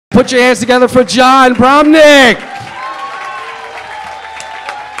Put your hands together for John Bramnick.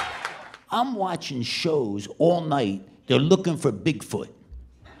 I'm watching shows all night. They're looking for Bigfoot.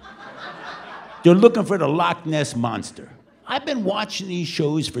 They're looking for the Loch Ness Monster. I've been watching these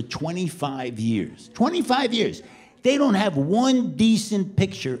shows for 25 years. 25 years. They don't have one decent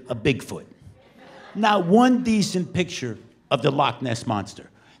picture of Bigfoot. Not one decent picture of the Loch Ness Monster.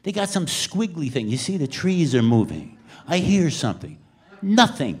 They got some squiggly thing. You see, the trees are moving. I hear something.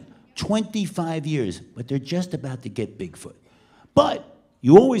 Nothing. 25 years, but they're just about to get Bigfoot. But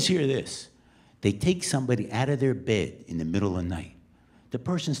you always hear this. They take somebody out of their bed in the middle of the night. The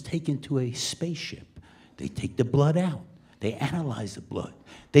person's taken to a spaceship. They take the blood out. They analyze the blood.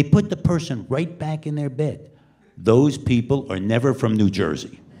 They put the person right back in their bed. Those people are never from New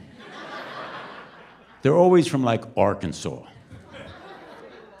Jersey. They're always from, like, Arkansas.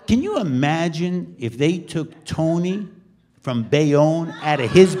 Can you imagine if they took Tony from Bayonne out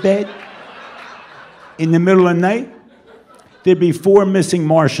of his bed in the middle of the night? There'd be 4 missing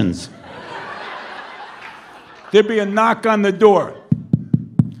Martians. There'd be a knock on the door.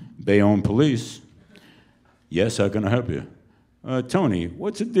 Bayonne police. Yes, how can I help you? Tony,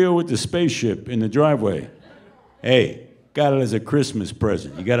 what's the deal with the spaceship in the driveway? Hey, got it as a Christmas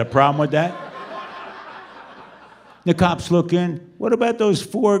present. You got a problem with that? The cops look in. What about those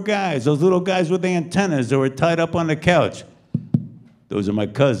 4 guys, those little guys with the antennas that were tied up on the couch? Those are my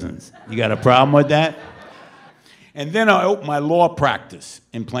cousins. You got a problem with that? And then I opened my law practice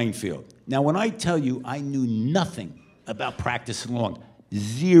in Plainfield. Now, when I tell you I knew nothing about practicing law,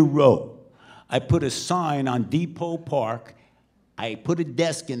 zero. I put a sign on Depot Park, I put a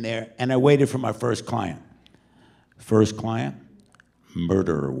desk in there, and I waited for my first client. First client,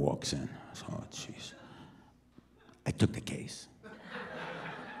 murderer walks in. Oh, jeez. I took the case.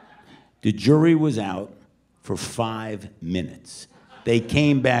 The jury was out for 5 minutes. They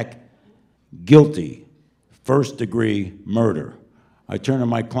came back guilty, first-degree murder. I turned to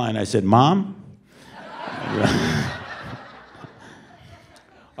my client, I said, Mom?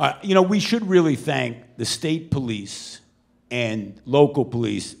 You know, we should really thank the state police and local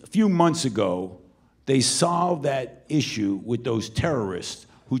police. A few months ago, they solved that issue with those terrorists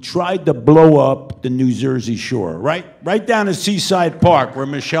who tried to blow up the New Jersey shore, right down at Seaside Park, where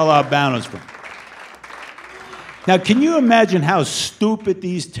Michelle Albano's from. Now, can you imagine how stupid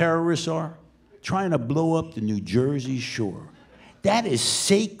these terrorists are? Trying to blow up the New Jersey shore. That is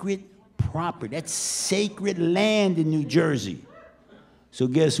sacred property. That's sacred land in New Jersey. So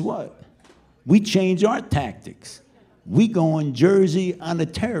guess what? We change our tactics. We go in Jersey on the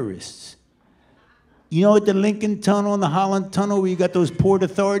terrorists. You know, at the Lincoln Tunnel and the Holland Tunnel where you got those Port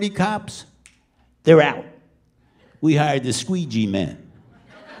Authority cops? They're out. We hired the squeegee men.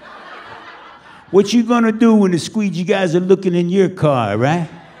 What you gonna do when the squeegee guys are looking in your car, right?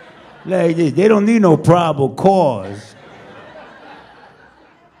 Like this. They don't need no probable cause.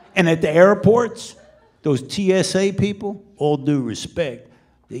 And at the airports, those TSA people, all due respect,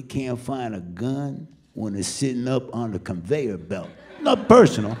 they can't find a gun when it's sitting up on the conveyor belt. Not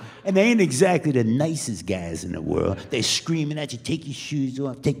personal. And they ain't exactly the nicest guys in the world. They're screaming at you, take your shoes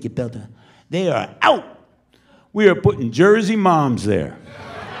off, take your belt off. They are out. We are putting Jersey moms there.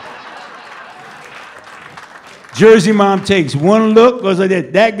 Jersey mom takes one look, goes like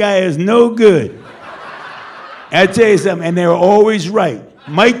that, that guy is no good. I tell you something, and they're always right.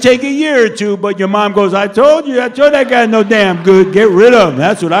 Might take a year or two, but your mom goes, I told that guy no damn good, get rid of him.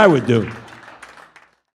 That's what I would do.